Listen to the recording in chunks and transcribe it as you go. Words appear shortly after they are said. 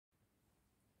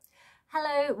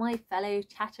Hello my fellow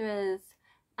chatterers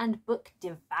and book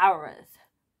devourers.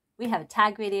 We have a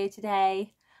tag video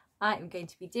today. I am going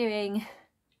to be doing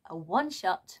a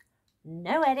one-shot,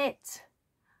 no edit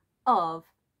of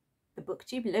the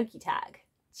Booktube Loki tag.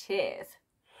 Cheers.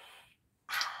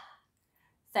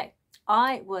 So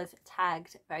I was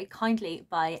tagged very kindly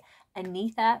by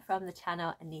Anitha from the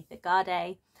channel Anitha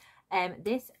Gade.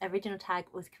 This original tag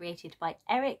was created by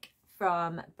Eric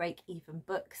from Breakeven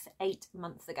Books 8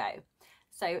 months ago.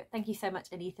 So thank you so much,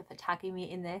 Anitha, for tagging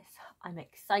me in this. I'm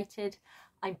excited,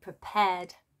 I'm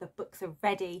prepared, the books are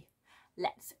ready.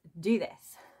 Let's do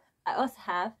this. I also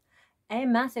have a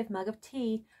massive mug of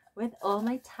tea with all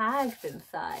my tags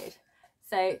inside.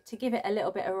 So to give it a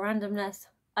little bit of randomness,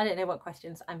 I don't know what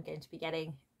questions I'm going to be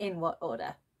getting in what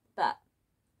order, but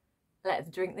let's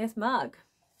drink this mug.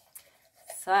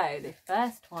 So the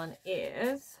first one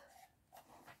is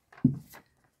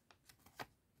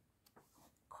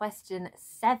question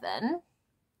 7,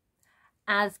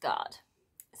 Asgard.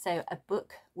 So a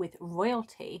book with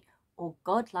royalty or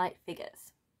godlike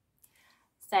figures.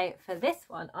 So for this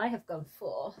one, I have gone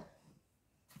for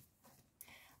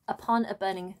Upon a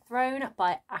Burning Throne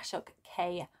by Ashok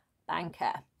K.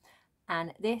 Banker.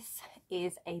 And this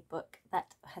is a book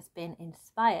that has been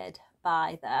inspired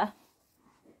by the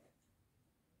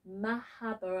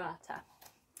Mahabharata.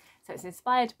 So it's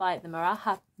inspired by the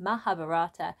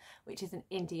Mahabharata, which is an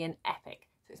Indian epic.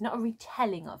 So it's not a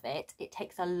retelling of it, it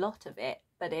takes a lot of it,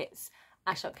 but it's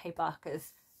Ashok K.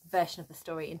 Banker's version of the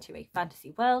story into a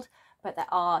fantasy world, but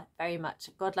there are very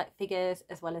much godlike figures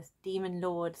as well as demon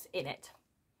lords in it.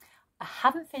 I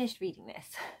haven't finished reading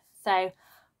this, so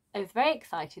I was very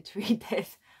excited to read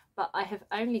this, but I have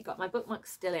only got, my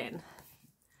bookmark's still in,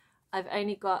 I've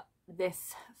only got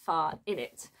this far in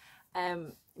it.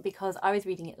 Because I was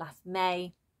reading it last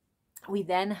May. We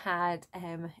then had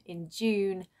in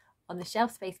June on the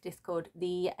Shelf Space Discord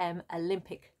the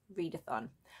Olympic readathon,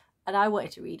 and I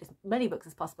wanted to read as many books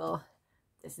as possible.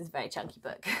 This is a very chunky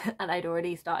book and I'd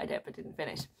already started it but didn't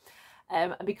finish,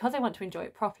 and because I want to enjoy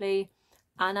it properly,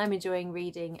 and I'm enjoying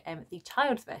reading the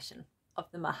child's version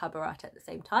of the Mahabharata at the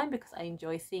same time because I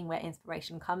enjoy seeing where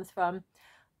inspiration comes from,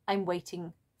 I'm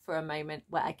waiting for a moment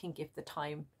where I can give the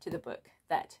time to the book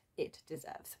that it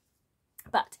deserves.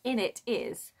 But in it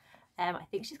is, I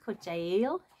think she's called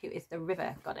Jael, who is the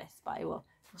river goddess, but I will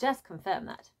just confirm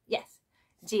that. Yes,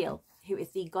 Jael, who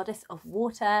is the goddess of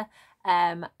water,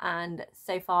 and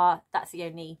so far that's the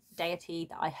only deity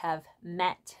that I have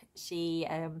met. She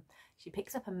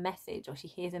picks up a message, or she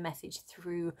hears a message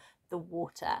through the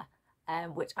water,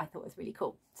 which I thought was really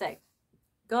cool. So,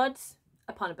 gods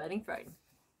upon a burning throne.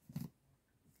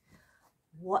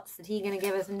 What's the tea going to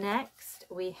give us next?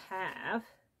 We have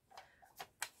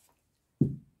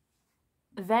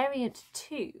variant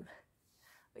 2,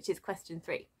 which is question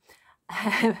 3.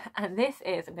 And this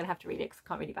is, I'm going to have to read it because I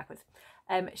can't read it backwards.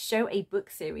 Show a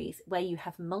book series where you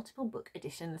have multiple book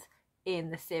editions in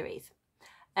the series.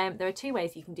 There are 2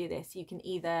 ways you can do this. You can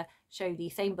either show the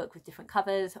same book with different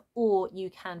covers, or you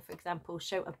can, for example,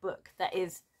 show a book that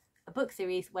is a book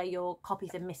series where your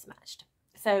copies are mismatched.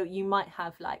 So you might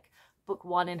have like book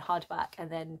 1 in hardback and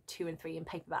then 2 and 3 in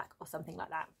paperback or something like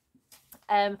that.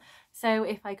 So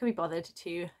if I could be bothered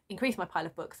to increase my pile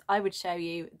of books, I would show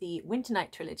you the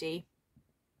Winternight trilogy,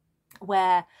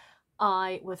 where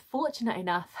I was fortunate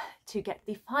enough to get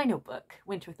the final book,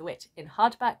 Winter of the Witch, in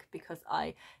hardback because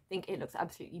I think it looks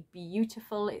absolutely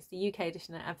beautiful. It's the UK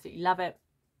edition and I absolutely love it.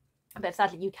 But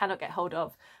sadly you cannot get hold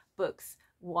of books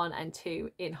 1 and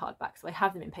 2 in hardback, so I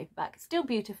have them in paperback. It's still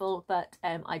beautiful, but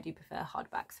I do prefer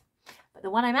hardbacks. But the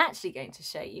one I'm actually going to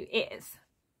show you is,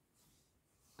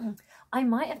 I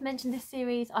might have mentioned this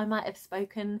series, I might have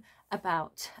spoken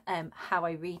about how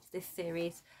I read this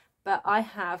series, but I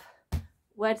have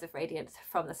Words of Radiance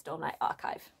from the Stormlight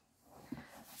archive.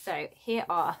 So here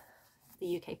are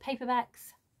the UK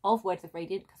paperbacks of Words of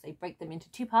Radiance, because they break them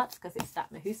into 2 parts because it's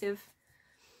that mahusive.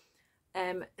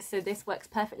 So this works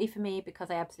perfectly for me because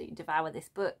I absolutely devour this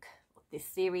book, this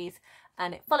series,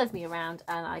 and it follows me around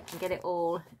and I can get it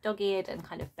all dog-eared and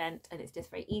kind of bent, and it's just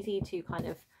very easy to kind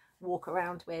of walk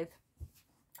around with.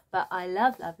 But I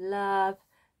love, love, love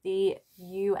the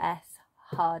US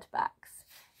hardbacks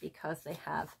because they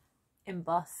have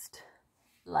embossed,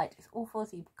 light is awful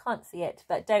so you can't see it,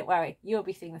 but don't worry, you'll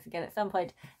be seeing this again at some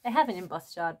point. They have an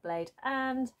embossed shard blade,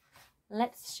 and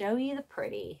let's show you the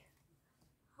pretty.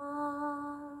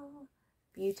 Oh,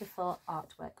 beautiful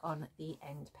artwork on the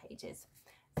end pages.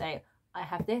 So I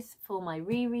have this for my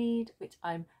reread, which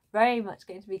I'm very much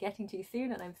going to be getting to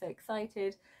soon, and I'm so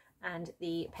excited, and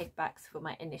the paperbacks for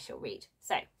my initial read.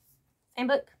 So same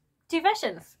book, 2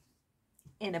 versions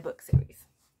in a book series.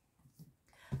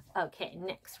 Okay,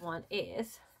 next one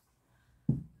is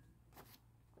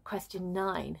question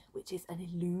 9, which is an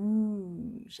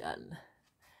illusion.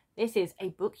 This is a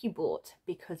book you bought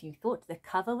because you thought the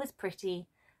cover was pretty,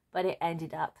 but it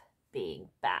ended up being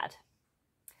bad.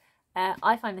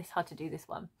 I find this hard to do, this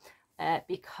one,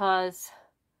 because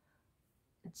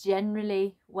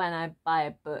generally when I buy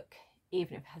a book,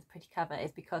 even if it has a pretty cover,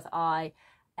 it's because I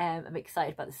am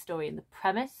excited about the story and the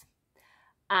premise.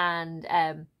 And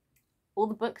all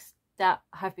the books that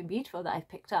have been beautiful that I've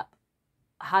picked up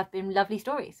have been lovely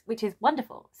stories, which is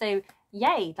wonderful. So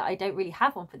yay that I don't really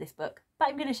have one for this book, but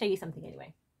I'm going to show you something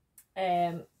anyway.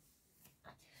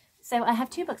 So I have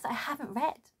 2 books that I haven't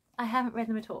read. I haven't read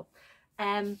them at all.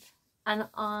 And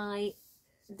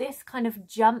this kind of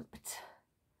jumped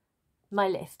my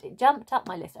list. It jumped up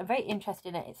my list. I'm very interested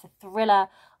in it. It's a thriller.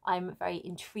 I'm very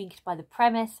intrigued by the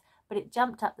premise, but it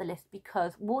jumped up the list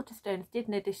because Waterstones did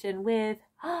an edition with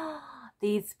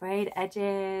these sprayed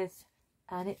edges,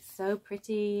 and it's so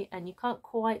pretty, and you can't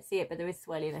quite see it, but there is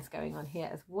swirliness going on here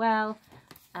as well.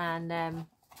 And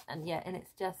yeah, and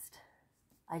it's just,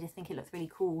 I just think it looks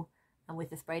really cool, and with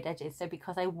the sprayed edges. So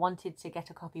because I wanted to get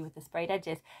a copy with the sprayed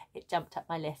edges, it jumped up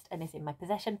my list and is in my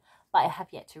possession, but I have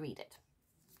yet to read it.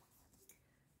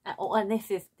 And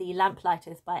this is The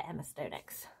Lamplighters by Emma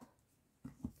Stonex.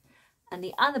 And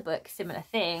the other book, similar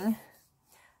thing,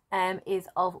 is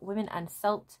Of Women and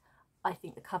Salt. I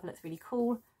think the cover looks really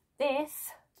cool.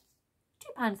 This,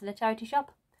 £2 in a charity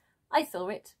shop. I saw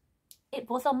it. It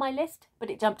was on my list, but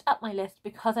it jumped up my list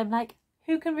because I'm like,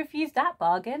 who can refuse that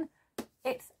bargain?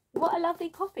 It's, what a lovely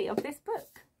copy of this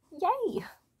book. Yay!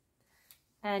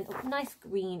 And nice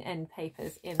green end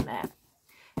papers in there.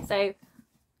 So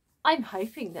I'm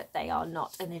hoping that they are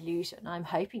not an illusion. I'm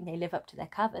hoping they live up to their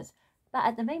covers. But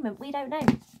at the moment, we don't know.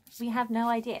 We have no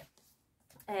idea.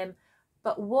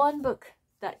 But one book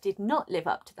that did not live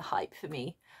up to the hype for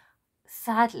me,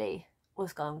 sadly,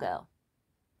 was Gone Girl.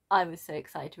 I was so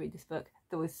excited to read this book.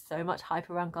 There was so much hype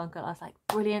around Gone Girl. I was like,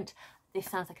 brilliant. This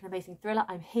sounds like an amazing thriller.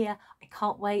 I'm here. I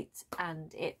can't wait.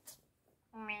 And it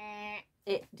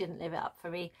didn't live it up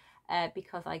for me.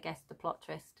 Because I guessed the plot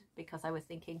twist, because I was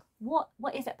thinking, what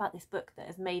is it about this book that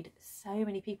has made so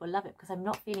many people love it? Because I'm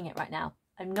not feeling it right now.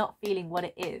 I'm not feeling what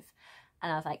it is.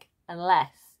 And I was like,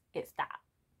 unless it's that.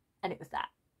 And it was that.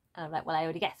 And I'm like, well, I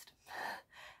already guessed.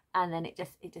 And then it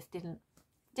just didn't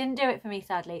do it for me,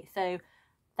 sadly. So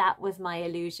that was my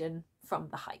illusion from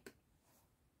the hype.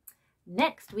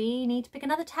 Next, we need to pick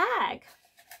another tag.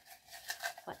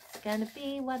 What's it gonna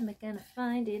be? What am I gonna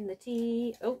find in the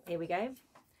tea? Oh, here we go.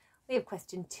 We have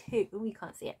question 2. Oh, you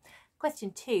can't see it.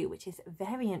 Question 2, which is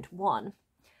variant 1.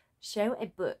 Show a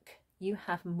book you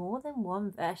have more than one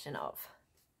version of.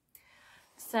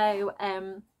 So,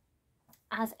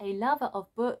 as a lover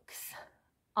of books,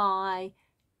 I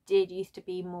did used to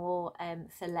be more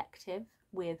selective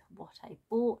with what I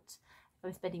bought. If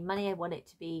I'm spending money, I want it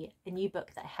to be a new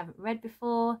book that I haven't read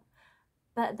before.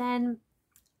 But then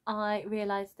I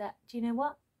realised that, do you know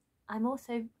what? I'm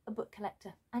also a book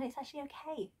collector, and it's actually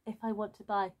okay if I want to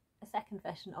buy a second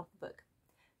version of the book.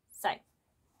 So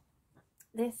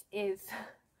this is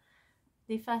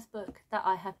the first book that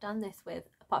I have done this with,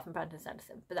 apart from Brandon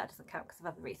Sanderson, but that doesn't count because of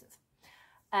other reasons.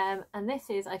 And this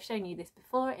is, I've shown you this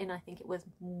before, and I think it was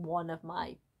one of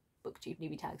my Booktube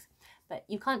newbie tags, but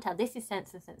you can't tell, this is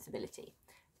Sense and Sensibility.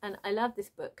 And I love this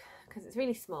book because it's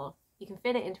really small. You can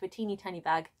fit it into a teeny tiny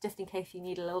bag just in case you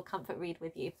need a little comfort read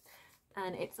with you.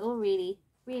 And it's all really,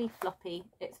 really floppy.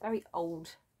 It's very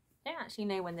old. I don't actually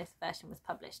know when this version was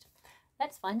published.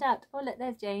 Let's find out. Oh, look,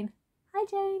 there's Jane. Hi,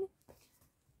 Jane.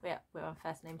 We're on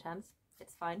first name terms.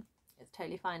 It's fine. It's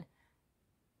totally fine.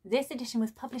 This edition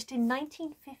was published in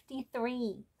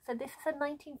 1953. So this is a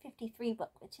 1953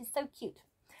 book, which is so cute.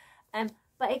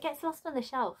 But it gets lost on the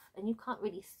shelf and you can't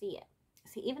really see it.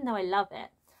 See, even though I love it,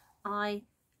 I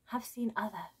have seen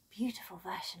other beautiful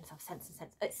versions of Sense and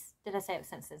Sensibility. Did I say it was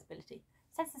Sense and Sensibility?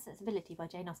 Sense and Sensibility by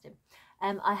Jane Austen.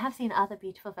 I have seen other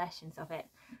beautiful versions of it,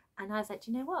 and I was like,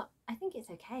 do you know what? I think it's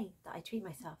okay that I treat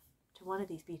myself to one of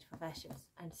these beautiful versions.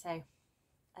 And so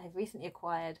I've recently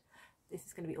acquired, this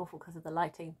is going to be awful because of the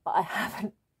lighting, but I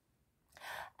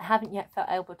haven't yet felt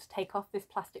able to take off this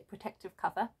plastic protective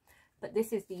cover, but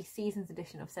this is the Seasons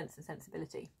edition of Sense and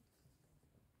Sensibility.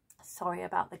 Sorry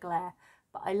about the glare,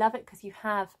 but I love it because you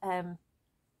have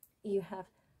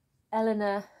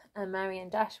Eleanor and Marion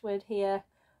Dashwood here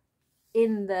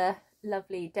in the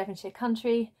lovely Devonshire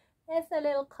country. There's a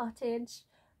little cottage,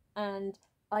 and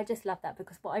I just love that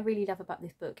because what I really love about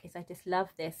this book is I just love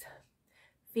this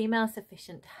female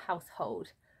sufficient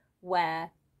household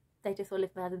where they just all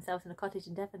live by themselves in a cottage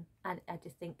in Devon, and I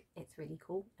just think it's really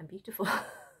cool and beautiful.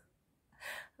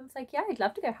 I was like, yeah, I'd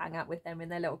love to go hang out with them in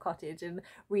their little cottage and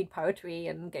read poetry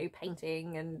and go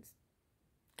painting and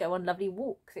go on lovely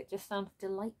walks. It just sounds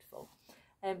delightful.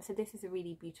 So this is a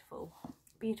really beautiful,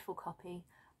 beautiful copy.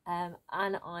 And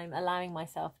I'm allowing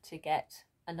myself to get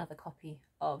another copy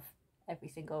of every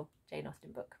single Jane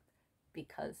Austen book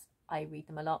because I read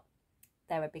them a lot.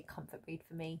 They're a big comfort read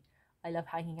for me. I love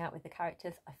hanging out with the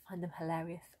characters. I find them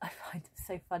hilarious. I find them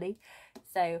so funny.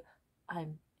 So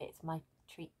it's my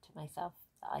treat to myself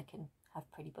that I can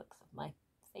have pretty books of my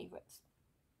favourites.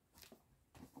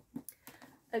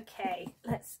 Okay,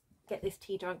 let's get this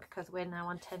tea drunk because we're now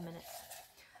on 10 minutes.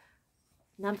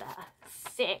 Number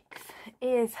 6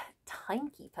 is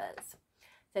Timekeepers.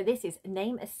 So this is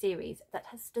name a series that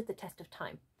has stood the test of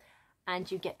time.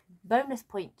 And you get bonus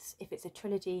points if it's a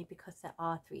trilogy because there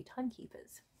are 3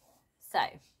 timekeepers. So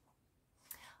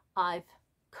I've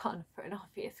gone for an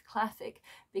obvious classic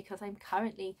because I'm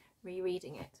currently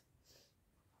rereading it.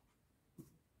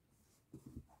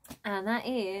 And that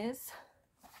is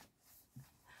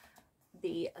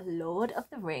The Lord of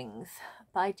the Rings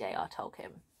by J.R.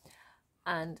 Tolkien.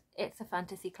 And it's a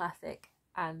fantasy classic,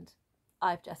 and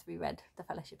I've just reread The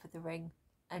Fellowship of the Ring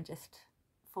and just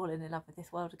fallen in love with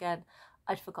this world again.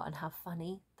 I'd forgotten how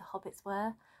funny the hobbits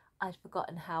were. I'd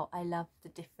forgotten how I love the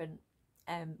different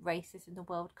races in the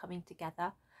world coming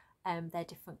together, their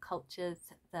different cultures,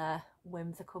 the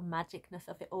whimsical magicness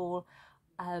of it all,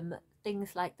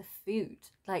 things like the food,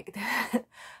 like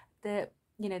the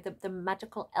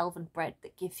magical elven bread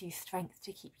that gives you strength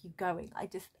to keep you going. I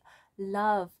just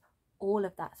love all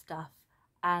of that stuff,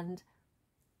 and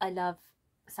I love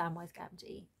Samwise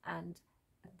Gamgee and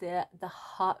the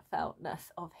heartfeltness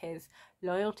of his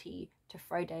loyalty to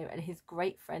Frodo and his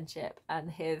great friendship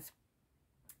and his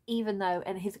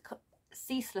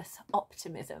ceaseless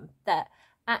optimism that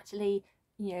actually,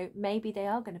 you know, maybe they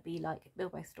are going to be like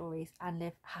Bilbo stories and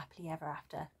live happily ever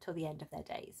after till the end of their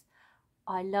days.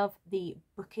 I love the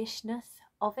bookishness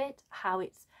of it, how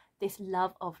it's this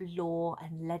love of lore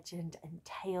and legend and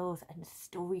tales and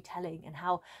storytelling, and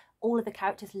how all of the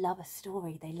characters love a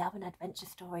story. They love an adventure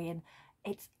story, and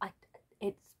it's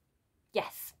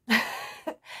yes.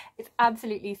 It's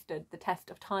absolutely stood the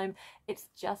test of time. It's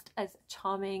just as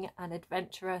charming and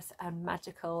adventurous and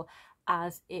magical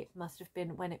as it must have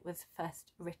been when it was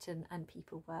first written and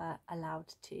people were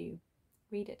allowed to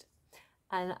read it.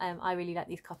 And I really like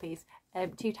these copies.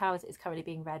 Two Towers is currently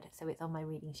being read, so it's on my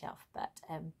reading shelf, but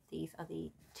these are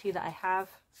the 2 that I have.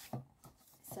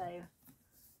 So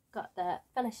got the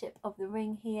Fellowship of the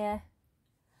Ring here,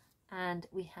 and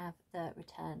we have the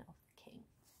Return of the King.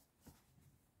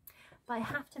 But I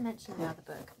have to mention another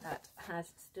book that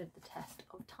has stood the test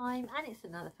of time, and it's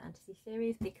another fantasy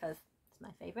series because it's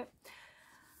my favourite.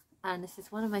 And this is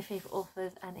one of my favourite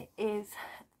authors, and it is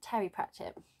Terry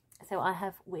Pratchett. So I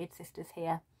have Weird Sisters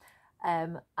here,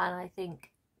 and I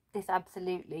think this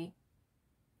absolutely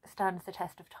stands the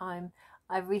test of time.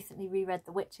 I've recently reread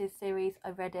the Witches series. I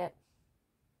read it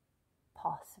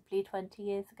possibly 20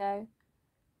 years ago.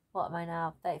 What am I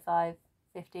now? 35,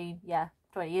 15? Yeah,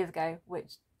 20 years ago,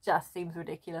 which just seems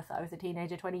ridiculous. I was a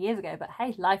teenager 20 years ago, but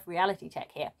hey, life reality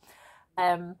check here.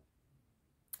 And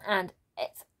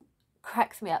it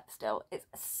cracks me up still. It's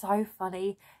so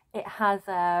funny. It has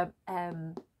a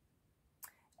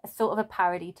sort of a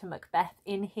parody to Macbeth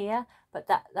in here, but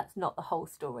that's not the whole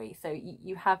story. So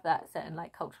you have that certain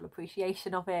like cultural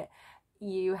appreciation of it.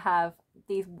 You have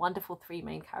these wonderful 3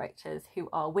 main characters who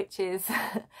are witches,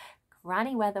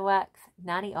 Granny Weatherwax,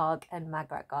 Nanny Ogg, and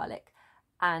Magrat Garlick,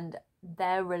 and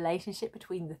their relationship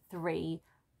between the 3,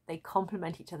 they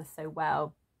complement each other so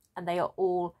well, and they are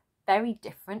all very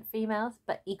different females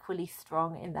but equally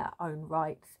strong in their own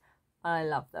rights. I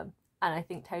love them, and I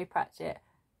think Terry Pratchett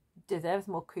deserves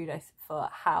more kudos for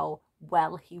how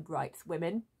well he writes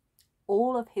women.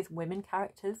 All of his women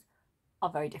characters are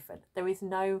very different. There is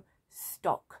no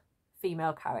stock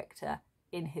female character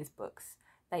in his books.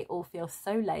 They all feel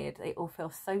so layered, they all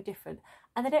feel so different,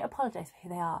 and they don't apologise for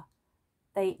who they are.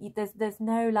 There's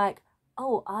no like,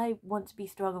 oh, I want to be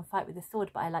strong and fight with a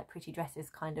sword, but I like pretty dresses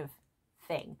kind of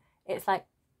thing. It's like,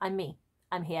 I'm me,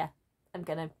 I'm here, I'm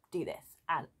gonna do this,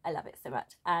 and I love it so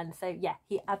much. And so yeah,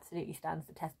 he absolutely stands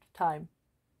the test of time.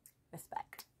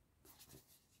 Respect.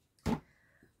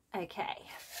 Okay,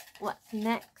 what's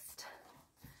next?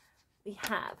 We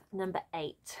have number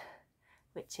 8,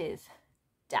 which is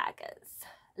Daggers,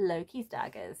 Loki's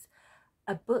Daggers,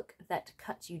 a book that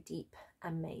cut you deep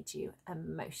and made you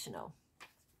emotional.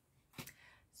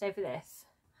 So for this,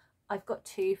 I've got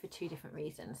 2 for 2 different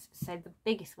reasons. So the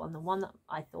biggest one, the one that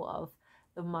I thought of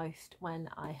the most when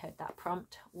I heard that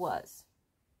prompt, was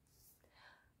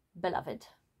Beloved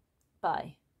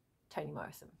by Toni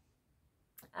Morrison.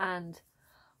 And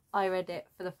I read it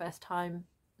for the first time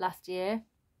last year.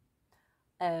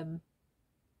 I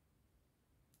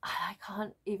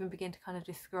can't even begin to kind of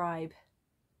describe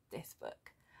this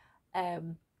book,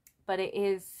 but it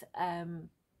is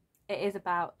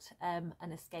about an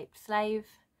escaped slave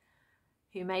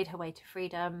who made her way to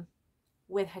freedom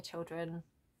with her children.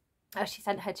 She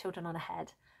sent her children on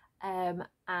ahead,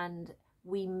 and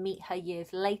we meet her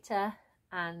years later,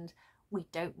 and we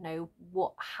don't know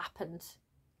what happened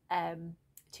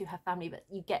to her family, but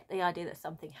you get the idea that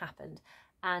something happened.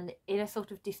 And in a sort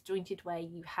of disjointed way,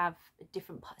 you have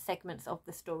different segments of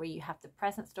the story. You have the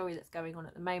present story that's going on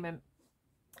at the moment.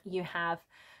 You have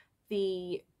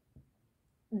the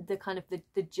kind of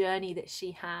the journey that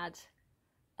she had,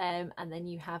 and then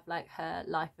you have like her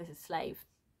life as a slave.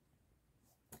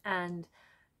 And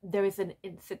there is an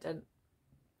incident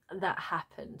that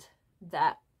happened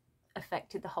that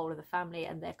affected the whole of the family,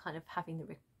 and they're kind of having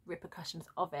the repercussions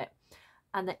of it.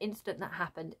 And the incident that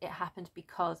happened, it happened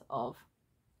because of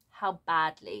how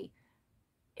badly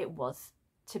it was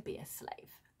to be a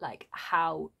slave, like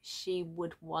how she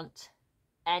would want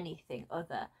anything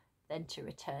other than to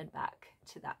return back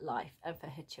to that life and for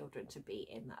her children to be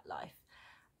in that life.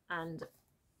 And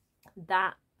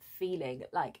that feeling,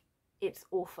 like, it's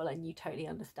awful, and you totally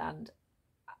understand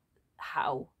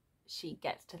how she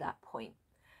gets to that point.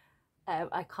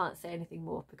 I can't say anything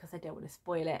more because I don't want to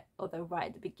spoil it, although right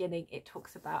at the beginning it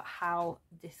talks about how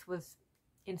this was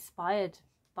inspired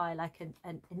by like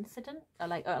an incident, or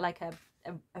like a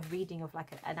reading of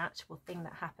like an actual thing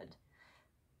that happened.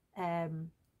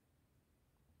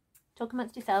 Talk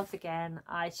amongst yourselves again.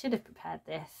 I should have prepared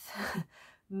this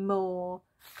more,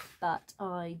 but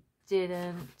I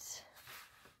didn't.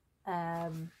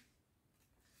 I'm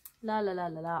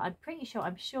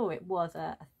sure it was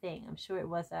a thing. I'm sure it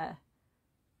was a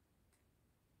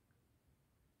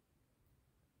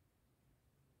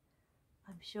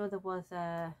there was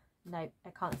a, no, I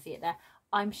can't see it there.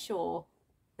 I'm sure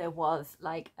there was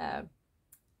like a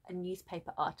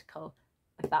newspaper article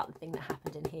about the thing that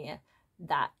happened in here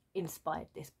that inspired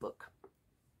this book.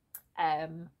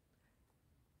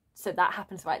 So that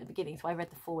happens right at the beginning. So I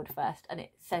read the foreword first, and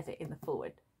it says it in the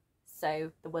foreword.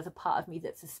 So there was a part of me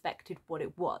that suspected what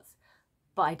it was,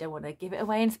 but I don't want to give it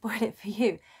away and spoil it for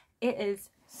you. It is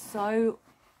so,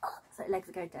 so legs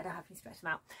are going dead. I have to stretch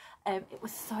them out. It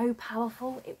was so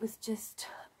powerful. It was just,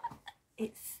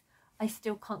 I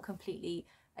still can't completely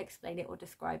explain it or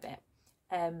describe it.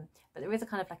 But there is a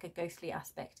kind of like a ghostly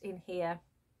aspect in here.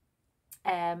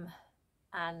 And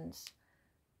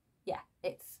yeah,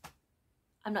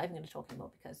 I'm not even going to talk anymore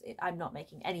because I'm not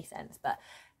making any sense, but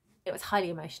it was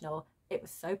highly emotional. It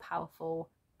was so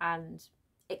powerful, and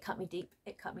it cut me deep.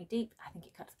 It cut me deep. I think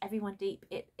it cuts everyone deep.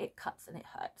 It cuts and it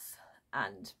hurts.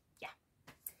 And yeah.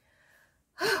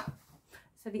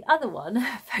 So the other one,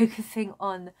 focusing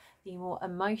on the more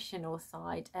emotional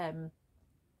side, and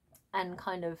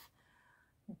kind of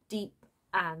deep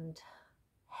and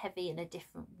heavy in a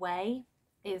different way,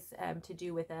 is to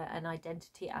do with an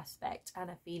identity aspect and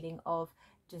a feeling of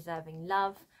deserving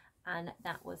love. And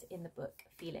that was in the book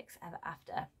Felix Ever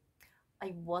After.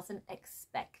 I wasn't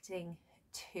expecting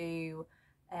to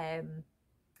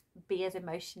be as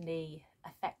emotionally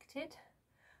affected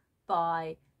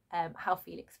by how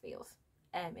Felix feels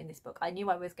in this book. I knew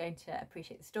I was going to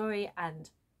appreciate the story, and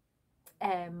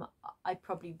I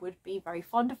probably would be very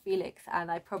fond of Felix, and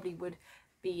I probably would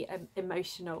be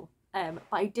emotional, but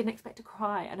I didn't expect to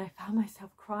cry, and I found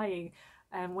myself crying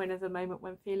when there's a moment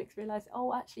when Felix realised,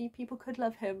 oh, actually people could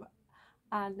love him,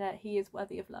 and he is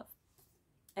worthy of love.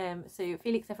 So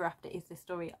Felix Ever After is the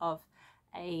story of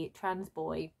a trans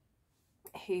boy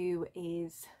who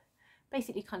is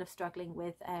basically kind of struggling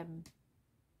with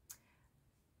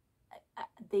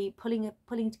the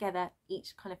pulling together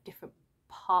each kind of different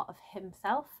part of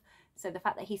himself. So the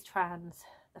fact that he's trans,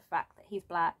 the fact that he's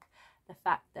black, the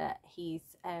fact that he's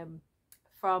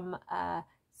from a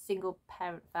single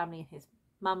parent family and his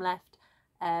mum left,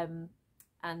 and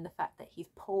the fact that he's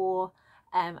poor,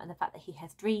 and the fact that he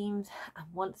has dreams and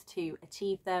wants to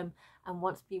achieve them and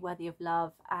wants to be worthy of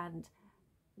love,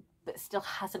 but still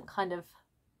hasn't kind of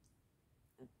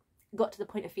got to the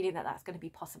point of feeling that that's going to be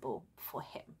possible for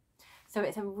him. So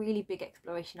it's a really big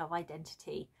exploration of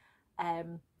identity,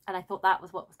 and I thought that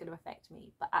was what was going to affect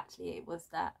me, but actually it was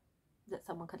that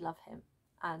someone could love him.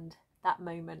 And that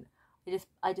moment,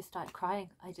 I just started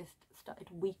crying. I just started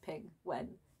weeping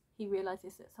when he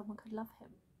realizes that someone could love him.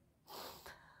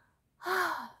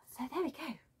 So there we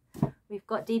go. We've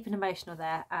got deep and emotional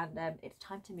there, and it's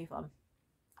time to move on.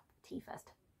 Tea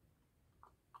first.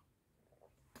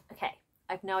 Okay,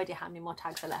 I've no idea how many more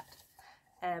tags are left.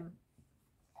 I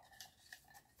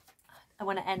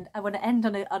want to end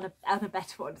on a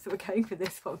better one, so we're going for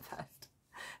this one first.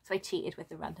 So I cheated with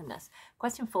the randomness.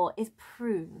 Question 4 is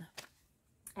prune.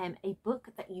 A book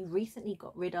that you recently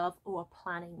got rid of or are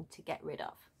planning to get rid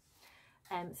of.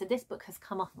 So this book has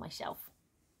come off my shelf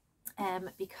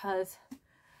because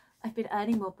I've been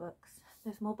earning more books.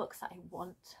 There's more books that I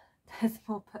want. There's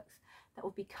more books that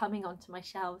will be coming onto my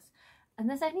shelves, and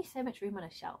there's only so much room on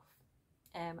a shelf.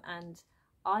 And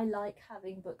I like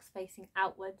having books facing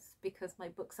outwards because my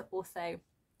books are also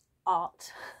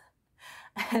art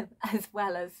as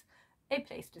well as a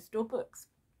place to store books.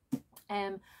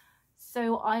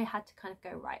 So I had to kind of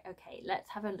go, right, okay, let's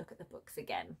have a look at the books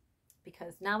again,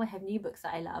 because now I have new books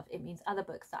that I love. It means other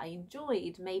books that I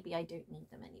enjoyed, maybe I don't need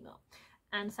them anymore.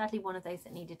 And sadly, one of those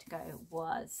that needed to go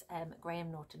was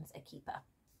Graham Norton's A Keeper.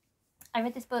 I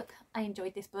read this book, I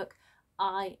enjoyed this book,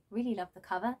 I really love the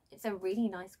cover. It's a really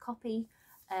nice copy.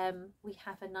 We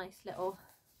have a nice little,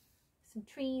 some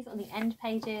trees on the end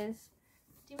pages.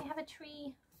 Do we have a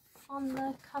tree on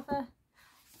the cover?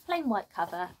 Plain white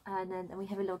cover, and then we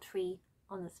have a little tree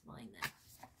on the spine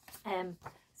there.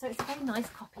 So it's a very nice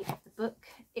copy of the book.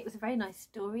 It was a very nice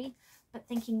story, but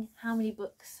thinking how many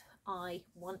books I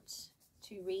want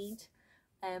to read,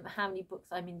 how many books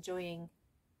I'm enjoying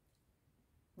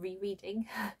rereading,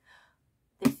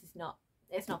 it's not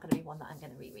going to be one that I'm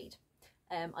going to reread.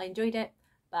 I enjoyed it,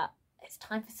 but it's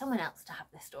time for someone else to have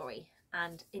the story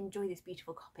and enjoy this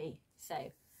beautiful copy.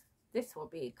 So this will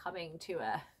be coming to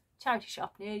a charity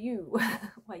shop near you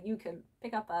where you can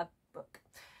pick up a book.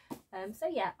 So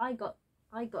yeah, I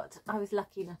was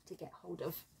lucky enough to get hold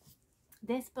of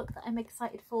this book that I'm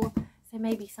excited for. So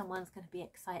maybe someone's going to be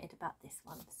excited about this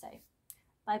one. So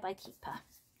bye bye Keeper,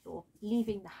 you're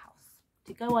leaving the house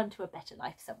to go on to a better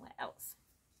life somewhere else.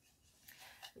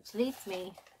 Which leads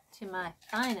me to my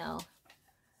final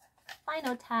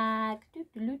tag.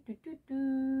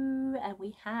 And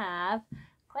we have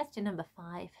question number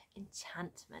 5,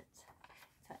 enchantment.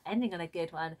 So ending on a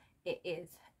good one, it is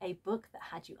a book that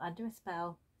had you under a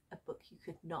spell, a book you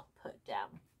could not put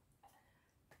down.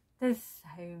 There's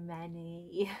so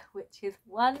many, which is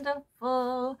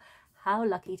wonderful. How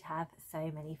lucky to have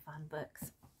so many fun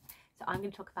books. So I'm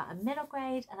going to talk about a middle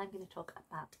grade and I'm going to talk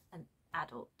about an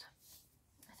adult.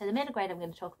 So the middle grade I'm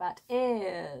going to talk about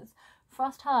is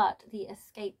Frost Heart, The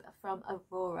Escape from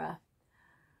Aurora.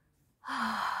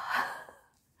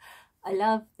 I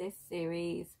love this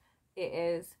series. It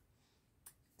is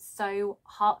so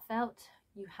heartfelt.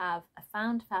 You have a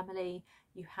found family,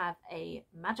 you have a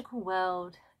magical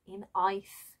world in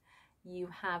ice, you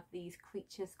have these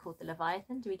creatures called the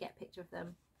Leviathan. Do we get a picture of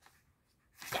them?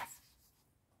 Yes,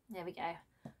 there we go.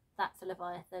 That's a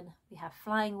Leviathan. We have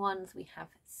flying ones, we have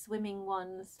swimming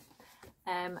ones.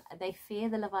 They fear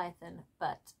the Leviathan,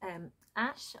 but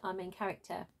Ash, our main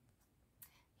character,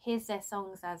 hears their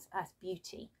songs as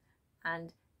beauty,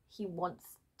 and he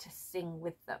wants to sing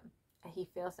with them. He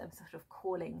feels them sort of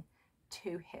calling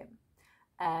to him,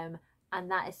 and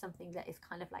that is something that is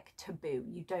kind of like taboo.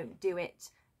 You don't do it.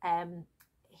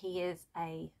 He is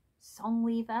a song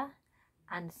weaver,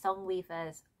 and song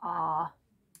weavers are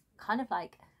kind of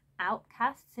like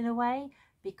outcasts in a way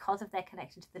because of their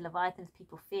connection to the Leviathans.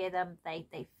 People fear them.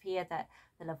 They fear that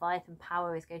the Leviathan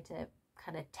power is going to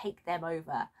kind of take them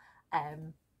over,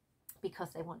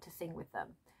 because they want to sing with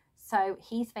them. So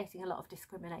he's facing a lot of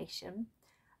discrimination,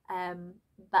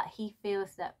 but he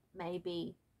feels that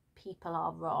maybe people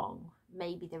are wrong.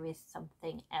 Maybe there is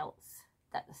something else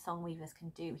that the song weavers can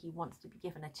do. He wants to be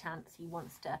given a chance. He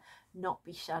wants to not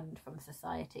be shunned from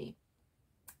society.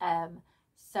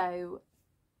 So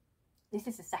this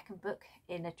is the second book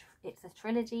in it's a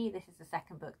trilogy. This is the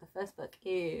second book. The first book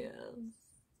is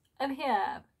over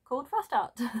here, called Frost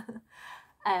Heart.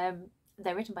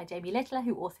 They're written by Jamie Littler,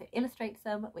 who also illustrates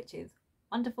them, which is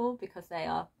wonderful because they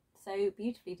are so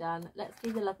beautifully done. Let's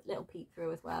do the little peek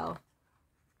through as well.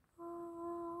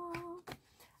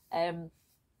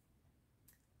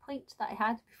 Point that I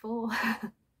had before.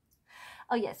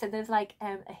 Oh yeah, so there's like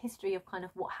a history of kind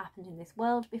of what happened in this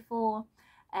world before.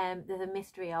 There's a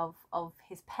mystery of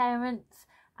his parents,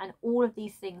 and all of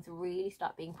these things really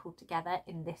start being pulled together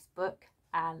in this book,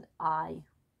 and I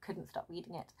couldn't stop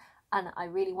reading it. And I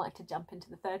really wanted to jump into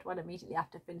the third one immediately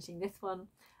after finishing this one,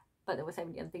 but there were so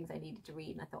many other things I needed to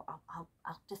read, and I thought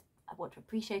I want to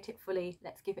appreciate it fully.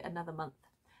 Let's give it another month.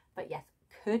 But yes,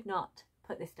 could not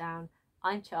put this down.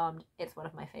 I'm charmed. It's one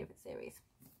of my favourite series.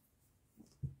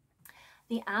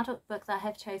 The adult book that I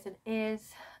have chosen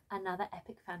is another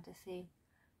epic fantasy,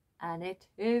 and it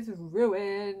is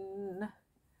Ruin.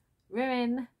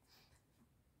 Ruin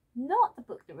not the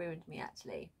book that ruined me,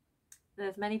 actually.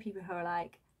 There's many people who are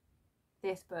like,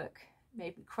 this book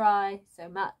made me cry so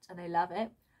much and I love it.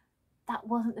 That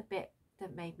wasn't the bit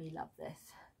that made me love this.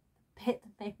 The bit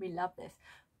that made me love this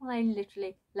when I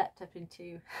literally leapt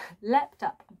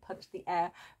up and punched the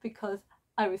air because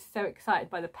I was so excited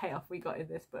by the payoff we got in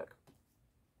this book.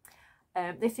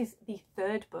 This is the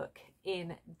third book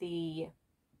in the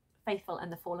Faithful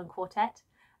and the Fallen Quartet.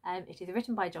 It is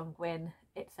written by John Gwynne.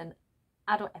 It's an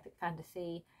adult epic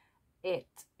fantasy. It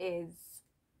is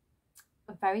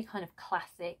a very kind of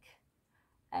classic,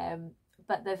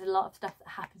 but there's a lot of stuff that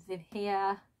happens in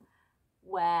here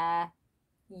where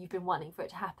you've been wanting for it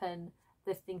to happen.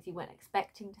 There's things you weren't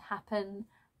expecting to happen.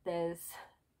 There's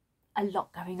a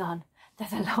lot going on.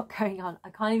 There's a lot going on. I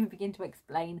can't even begin to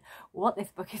explain what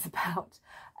this book is about.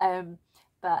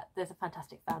 But there's a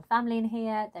fantastic found family in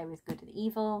here. There is good and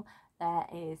evil. There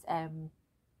is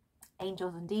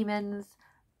angels and demons.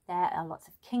 There are lots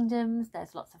of kingdoms.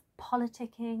 There's lots of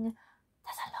politicking.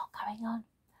 There's a lot going on.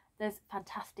 There's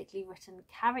fantastically written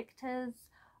characters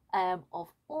of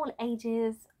all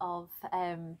ages, of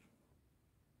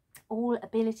all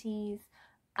abilities,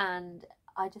 and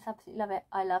I just absolutely love it.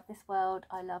 I love this world.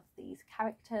 I love these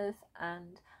characters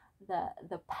and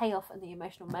the payoff and the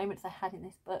emotional moments I had in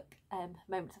this book,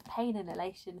 moments of pain and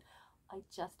elation. I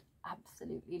just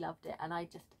absolutely loved it, and I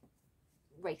just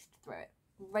raced through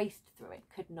it,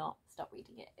 could not stop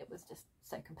reading it. It was just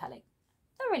so compelling.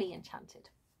 Thoroughly enchanted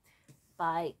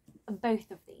by both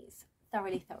of these.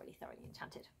 Thoroughly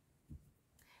enchanted.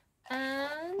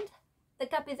 And the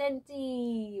cup is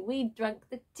empty. We drank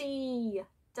the tea.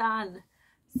 Done.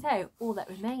 So all that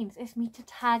remains is me to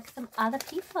tag some other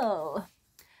people.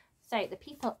 So the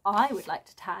people I would like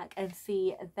to tag and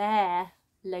see their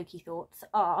Loki thoughts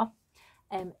are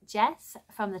Jess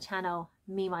from the channel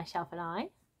Me, Myself and I.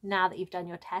 Now that you've done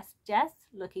your test, Jess,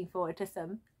 looking forward to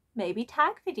some maybe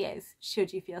tag videos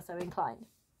should you feel so inclined.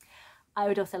 I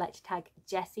would also like to tag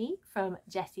Jessie from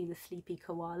Jessie the Sleepy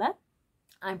Kola.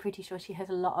 I'm pretty sure she has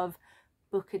a lot of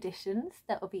book editions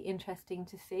that will be interesting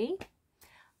to see.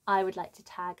 I would like to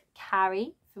tag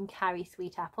Carrie from Carrie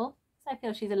Sweetapple. So I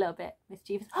feel she's a little bit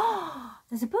mischievous. Oh,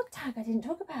 there's a book tag I didn't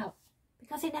talk about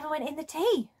because it never went in the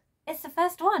tea. It's the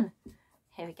first one.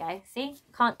 Here we go. See,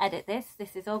 can't edit this.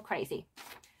 This is all crazy.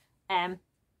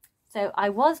 So I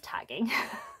was tagging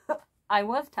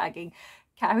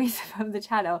Carrie from the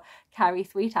channel Carrie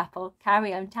Sweetapple.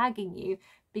 Carrie, I'm tagging you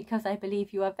because I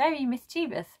believe you are very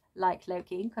mischievous like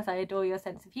Loki, because I adore your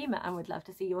sense of humour and would love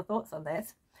to see your thoughts on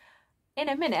this. In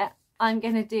a minute, I'm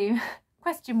going to do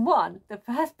question 1, the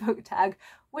first book tag,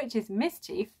 which is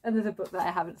mischief, and there's a book that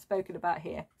I haven't spoken about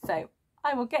here. So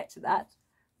I will get to that.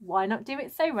 Why not do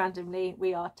it so randomly?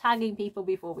 We are tagging people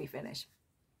before we finish.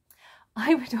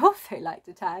 I would also like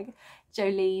to tag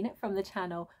Jolene from the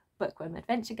channel Bookworm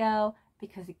Adventure Girl,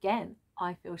 because again,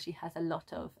 I feel she has a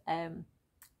lot of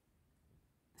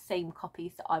same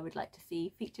copies that I would like to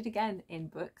see featured again in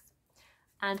books.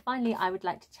 And finally, I would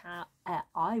like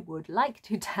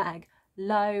to tag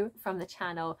Lo from the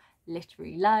channel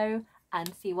LiterallyLo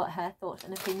and see what her thoughts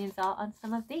and opinions are on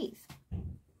some of these.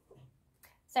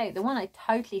 So the one I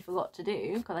totally forgot to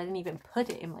do, because I didn't even put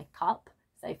it in my cup,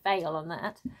 so fail on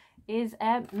that, is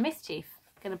Mischief.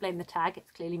 I'm going to blame the tag,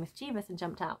 it's clearly mischievous and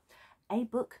jumped out. A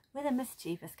book with a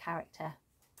mischievous character.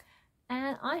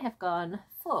 And I have gone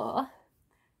for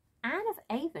Anne of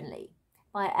Avonlea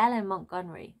by Ellen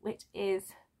Montgomery, which is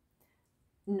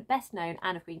best known.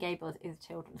 Anne of Green Gables is a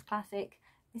children's classic.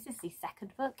 This is the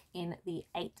second book in the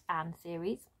 8 Anne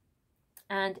series.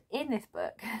 And in this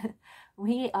book,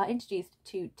 we are introduced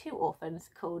to 2 orphans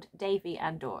called Davy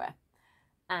and Dora.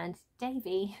 And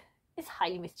Davy is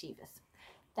highly mischievous.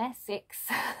 They're 6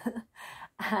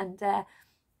 and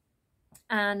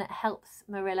Anne helps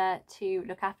Marilla to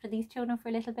look after these children for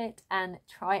a little bit and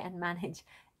try and manage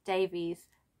Davy's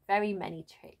very many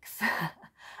tricks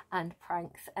and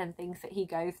pranks and things that he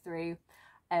goes through.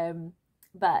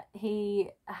 But he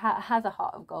has a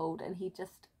heart of gold, and he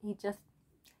just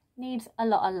needs a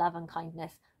lot of love and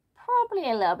kindness. Probably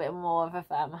a little bit more of a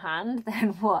firm hand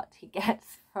than what he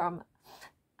gets from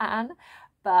Anne,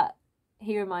 but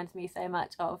he reminds me so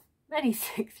much of many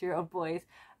 6-year-old boys,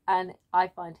 and I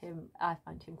find him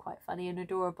quite funny and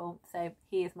adorable. So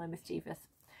he is my mischievous.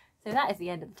 So that is the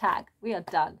end of the tag. We are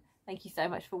done. Thank you so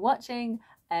much for watching.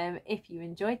 If you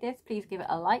enjoyed this, please give it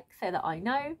a like so that I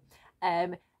know.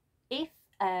 If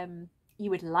you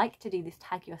would like to do this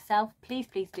tag yourself, please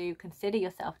do consider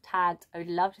yourself tagged. I would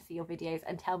love to see your videos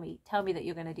and tell me that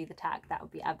you're going to do the tag. That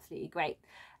would be absolutely great.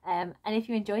 And if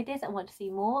you enjoyed this and want to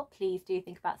see more, please do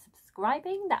think about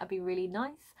subscribing. That would be really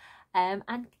nice. and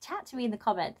chat to me in the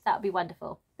comments. That would be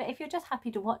wonderful. But if you're just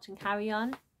happy to watch and carry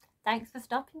on, thanks for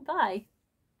stopping by.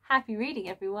 Happy reading,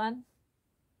 everyone.